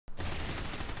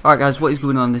Alright guys, what is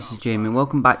going on? This is Jamie.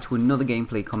 Welcome back to another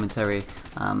gameplay commentary.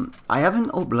 I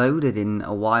haven't uploaded in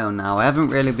a while now. I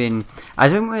don't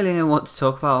really know what to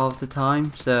talk about half the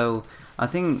time, so I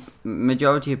think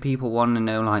majority of people want to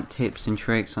know like tips and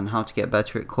tricks on how to get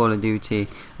better at Call of Duty.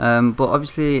 But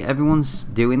obviously everyone's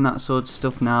doing that sort of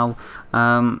stuff now.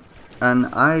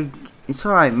 It's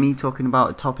alright me talking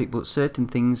about a topic, but certain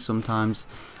things sometimes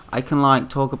I can like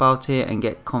talk about it and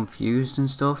get confused and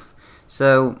stuff.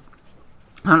 So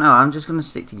I don't know, I'm just going to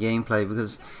stick to gameplay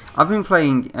because I've been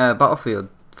playing Battlefield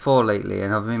 4 lately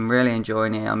and I've been really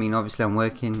enjoying it. I mean, obviously I'm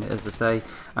working, as I say,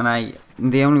 and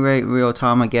the only real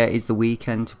time I get is the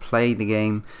weekend to play the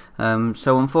game.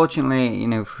 So unfortunately, you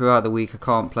know, throughout the week I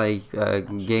can't play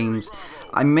games.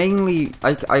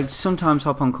 I sometimes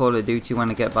hop on Call of Duty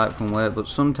when I get back from work, but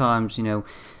sometimes, you know,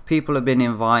 people have been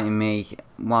inviting me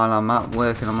while I'm at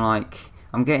work and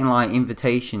I'm getting like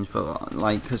invitations for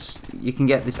like, because you can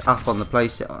get this app on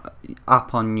the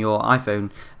app on your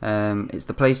iPhone. It's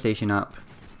the PlayStation app,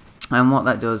 and what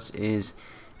that does is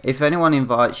if anyone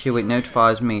invites you, it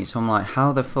notifies me. So I'm like,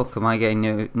 how the fuck am I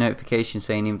getting notifications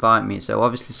saying invite me? So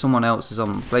obviously someone else is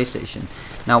on PlayStation.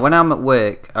 Now when I'm at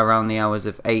work around the hours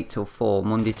of 8 till 4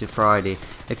 Monday to Friday,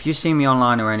 if you see me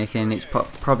online or anything, it's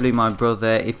probably my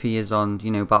brother if he is on,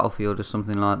 you know, Battlefield or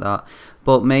something like that.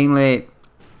 But mainly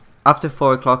after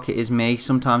 4 o'clock it is me.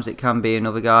 Sometimes it can be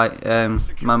another guy.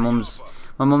 My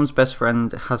mum's best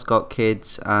friend has got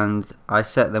kids and I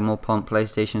set them up on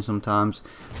PlayStation sometimes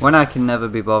when I can never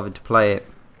be bothered to play it,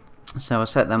 so I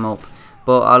set them up.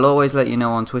 But I'll always let you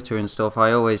know on Twitter and stuff.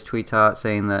 I always tweet out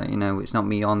saying that, you know, it's not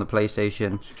me on the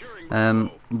PlayStation.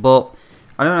 But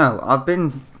I don't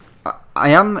know, I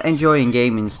am enjoying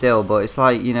gaming still, but it's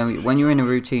like, you know, when you're in a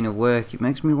routine of work, it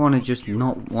makes me want to just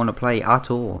not want to play at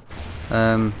all.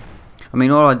 I mean,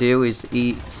 all I do is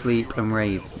eat, sleep and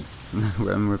rave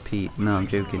and repeat. No, I'm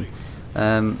joking.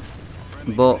 But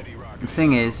the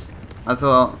thing is, I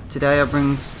thought today I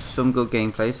bring some good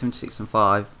gameplay, 76 and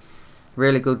 5.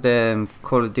 Really good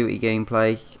Call of Duty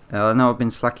gameplay. I know I've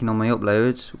been slacking on my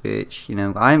uploads, which, you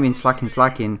know, I haven't been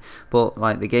slacking, but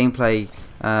like the gameplay,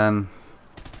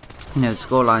 you know, the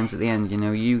score lines at the end, you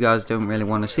know, you guys don't really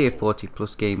want to see a 40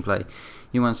 plus gameplay.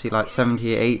 You want to see like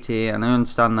 70, 80, and I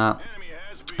understand that.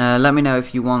 Let me know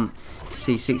if you want to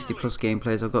see 60 plus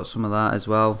gameplays. I've got some of that as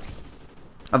well.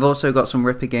 I've also got some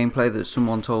Ripper gameplay that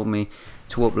someone told me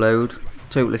to upload.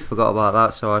 Totally forgot about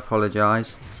that, so I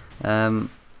apologise. I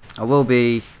will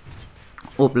be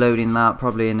uploading that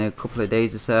probably in a couple of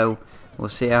days or so. We'll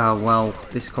see how well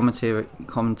this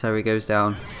commentary goes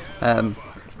down. But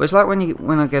it's like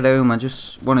when I get home, I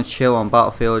just want to chill on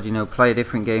Battlefield, you know, play a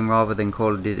different game rather than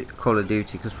Call of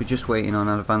Duty, because we're just waiting on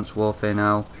Advanced Warfare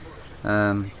now.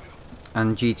 And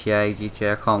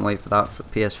GTA, I can't wait for that for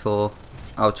PS4.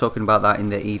 I was talking about that in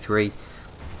the E3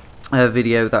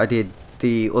 video that I did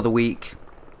the other week,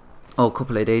 or a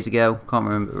couple of days ago. Can't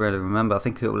really remember. I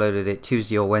think I uploaded it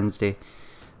Tuesday or Wednesday.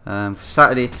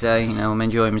 Saturday today, you know, I'm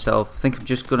enjoying myself. I think I'm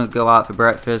just gonna go out for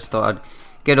breakfast. Thought I'd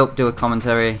get up, do a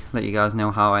commentary, let you guys know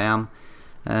how I am.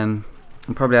 And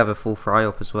probably have a full fry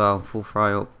up as well. Full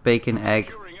fry up, bacon,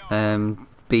 egg,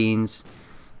 beans,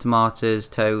 tomatoes,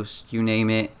 toast, you name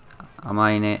it, I'm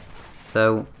eyeing it.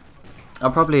 So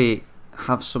I'll probably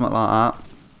have something like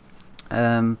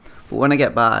that. But when I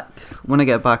get back,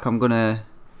 I'm gonna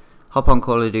hop on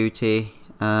Call of Duty,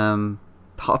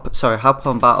 hop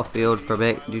on Battlefield for a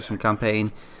bit, do some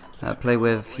campaign, play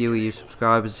with a few of you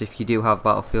subscribers if you do have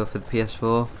Battlefield for the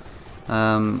PS4.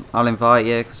 I'll invite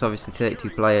you, because obviously 32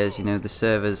 players, you know, the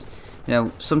servers, you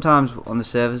know, sometimes on the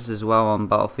servers as well on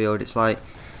Battlefield, it's like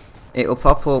it'll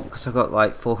pop up, because I've got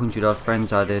like 400 odd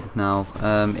friends added now.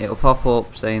 It'll pop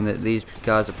up saying that these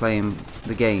guys are playing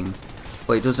the game,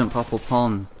 but it doesn't pop up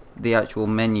on the actual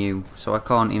menu, so I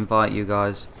can't invite you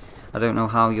guys. I don't know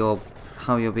how you'll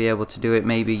be able to do it.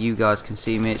 Maybe you guys can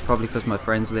see me. It's probably because my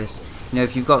friends list, you know,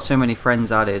 if you've got so many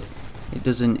friends added, it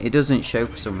doesn't show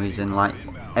for some reason, like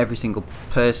every single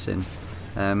person.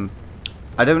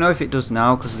 I don't know if it does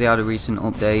now because they had a recent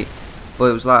update, but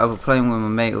it was like I was playing with my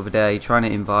mate the other day trying to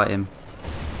invite him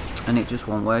and it just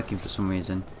wasn't working for some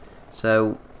reason.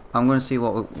 So I'm going to see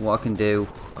what I can do.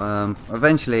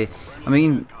 Eventually, I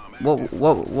mean,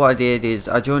 what I did is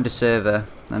I joined a server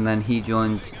and then he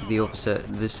joined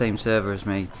the same server as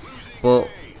me, but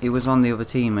he was on the other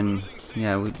team, and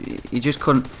yeah, we just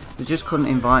couldn't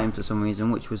invite him for some reason,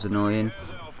 which was annoying.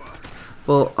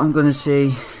 But I'm gonna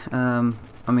see. I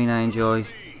mean, I enjoy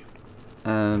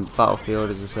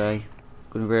Battlefield, as I say.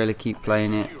 Gonna really keep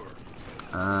playing it,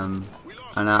 and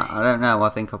I don't know. I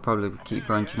think I'll probably keep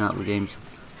branching out with games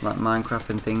like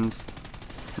Minecraft and things.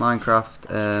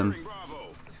 Minecraft,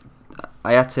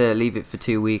 I had to leave it for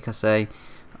 2 weeks.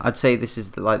 I'd say this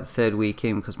is like the 3rd week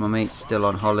in because my mate's still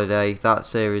on holiday. That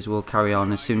series will carry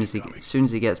on as soon as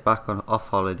he gets back off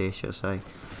holiday, I should say.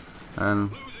 But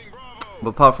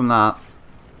apart from that,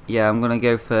 yeah, I'm gonna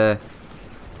go for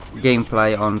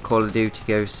gameplay on Call of Duty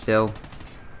Ghosts still,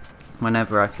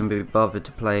 whenever I can be bothered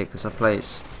to play it, because I play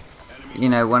it. You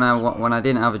know, when I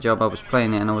didn't have a job, I was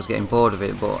playing it and I was getting bored of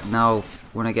it. But now,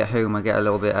 when I get home, I get a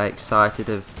little bit excited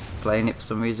of playing it for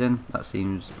some reason. That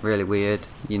seems really weird.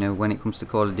 You know, when it comes to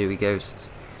Call of Duty Ghosts,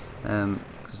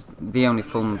 because the only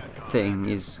fun thing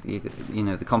is you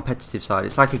know, the competitive side.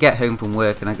 It's like I get home from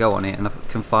work and I go on it and I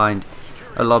can find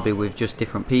a lobby with just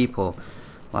different people.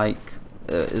 Like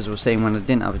as I was saying, when I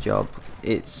didn't have a job,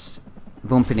 it's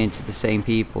bumping into the same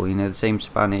people, you know, the same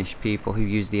Spanish people who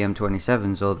use the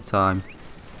M27s all the time,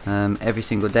 every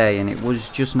single day, and it was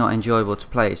just not enjoyable to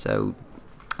play. So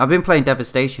I've been playing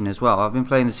Devastation as well. I've been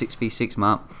playing the 6v6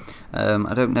 map.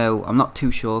 I don't know, I'm not too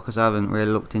sure because I haven't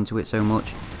really looked into it so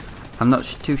much. I'm not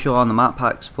too sure on the map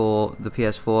packs for the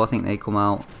PS4. I think they come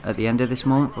out at the end of this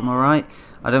month, am I right?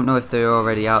 I don't know if they're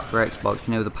already out for Xbox,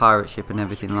 you know, the pirate ship and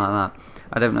everything like that.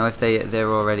 I don't know if they're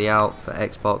already out for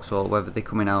Xbox or whether they're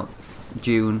coming out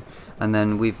June, and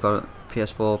then we've got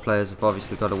PS4 players have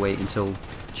obviously got to wait until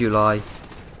July.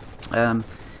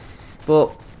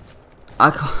 But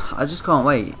I just can't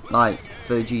wait, like,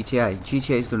 for GTA.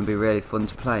 GTA is going to be really fun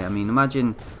to play. I mean,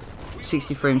 imagine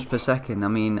 60 frames per second. I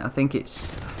mean, I think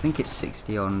it's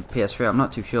 60 on PS3. I'm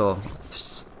not too sure,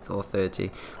 or 30.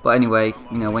 But anyway,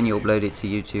 you know, when you upload it to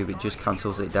YouTube, it just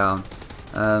cancels it down.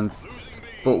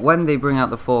 But when they bring out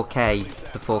the 4K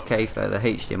for the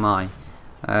HDMI,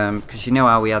 because you know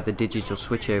how we had the digital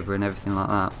switchover and everything like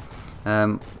that.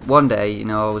 One day, you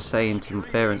know, I was saying to my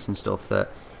parents and stuff that,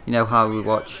 you know, how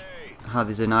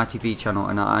there's an ITV channel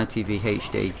and an ITV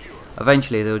HD.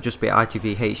 Eventually, there will just be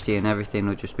ITV HD and everything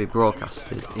will just be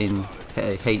broadcasted in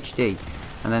HD,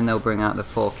 and then they'll bring out the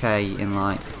 4K in,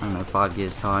 like, I don't know, 5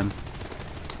 years time,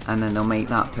 and then they'll make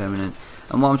that permanent.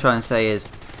 And what I'm trying to say is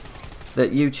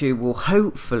that YouTube will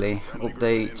hopefully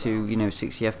update to, you know,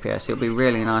 60 FPS. It'll be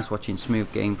really nice watching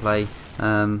smooth gameplay,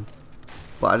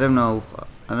 but I don't know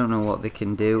what they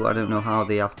can do. I don't know how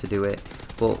they have to do it.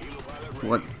 But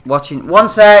watching, one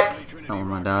sec. Oh,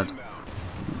 my dad.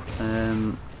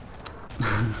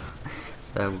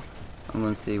 So I'm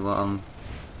gonna see what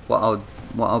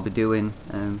I'll be doing.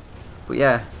 But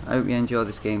yeah, I hope you enjoy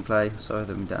this gameplay. Sorry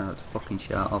that my dad had to fucking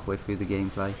shout halfway through the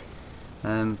gameplay.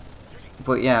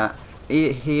 But yeah.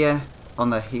 Here on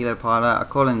the Hilo pilot, I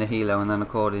call in the Hilo and then I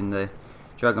call in the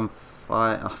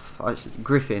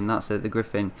Griffin, that's it, the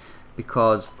Griffin,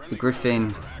 because the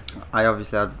Griffin, I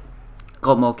obviously had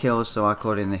got more kills, so I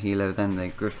called in the Hilo, then the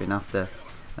Griffin after.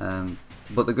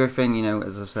 But the Griffin, you know,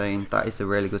 as I was saying, that is a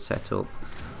really good setup,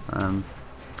 and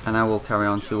I will carry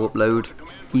on to upload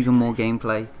even more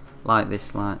gameplay like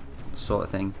this, like sort of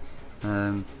thing.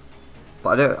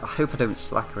 But I hope I don't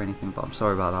slack or anything, but I'm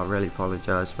sorry about that. I really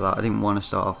apologise for that. I didn't want to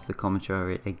start off the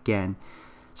commentary again.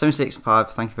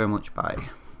 765, thank you very much, bye.